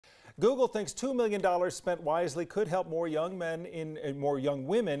Google thinks $2 million spent wisely could help more young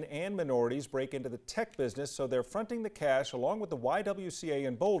women and minorities break into the tech business, so they're fronting the cash along with the YWCA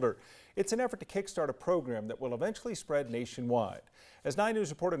in Boulder. It's an effort to kickstart a program that will eventually spread nationwide. As 9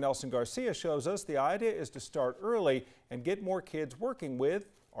 News reporter Nelson Garcia shows us, the idea is to start early and get more kids working with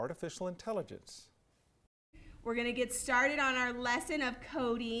artificial intelligence. We're going to get started on our lesson of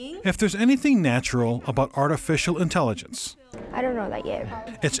coding. If there's anything natural about artificial intelligence, I don't know that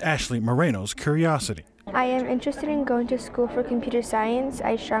yet. it's Ashley Moreno's curiosity. I am interested in going to school for computer science.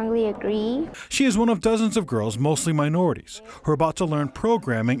 I strongly agree. She is one of dozens of girls, mostly minorities, who are about to learn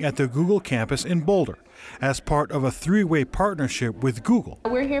programming at the Google campus in Boulder as part of a 3-way partnership with Google.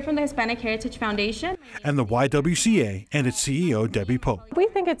 We're here from the Hispanic Heritage Foundation And the YWCA and its CEO, Debbie Pope. We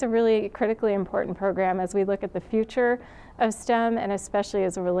think it's a really critically important program as we look at the future of STEM, and especially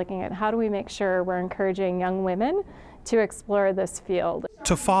as we're looking at how do we make sure we're encouraging young women to explore this field.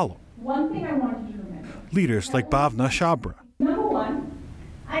 To follow One thing I want you to remember. leaders like Bhavna Chabra, Number one,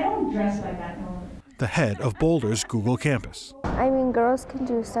 I don't dress like that no more. the head of Boulder's Google campus. I mean, girls can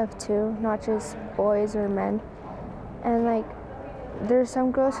do stuff too, not just boys or men. And there's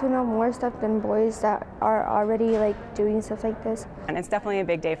some girls who know more stuff than boys that are already doing stuff like this. And it's definitely a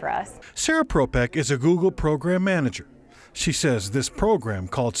big day for us. Sarah Propek is a Google program manager. She says this program,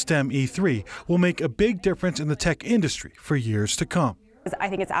 called STEM E3, will make a big difference in the tech industry for years to come. I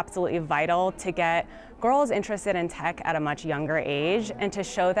think it's absolutely vital to get girls interested in tech at a much younger age and to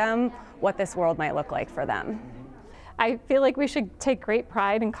show them what this world might look like for them. I feel like we should take great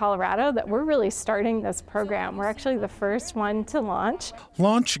pride in Colorado that we're really starting this program. We're actually the first one to launch.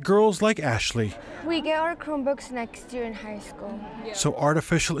 Launch girls like Ashley. We get our Chromebooks next year in high school. So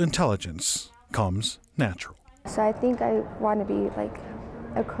artificial intelligence comes natural. So I think I want to be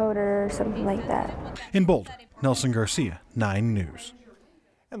a coder or something like that. In Boulder, Nelson Garcia, 9 News.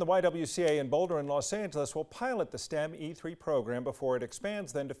 And the YWCA in Boulder and Los Angeles will pilot the STEM E3 program before it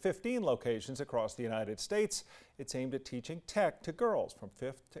expands then to 15 locations across the United States. It's aimed at teaching tech to girls from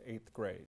 5th to 8th grade.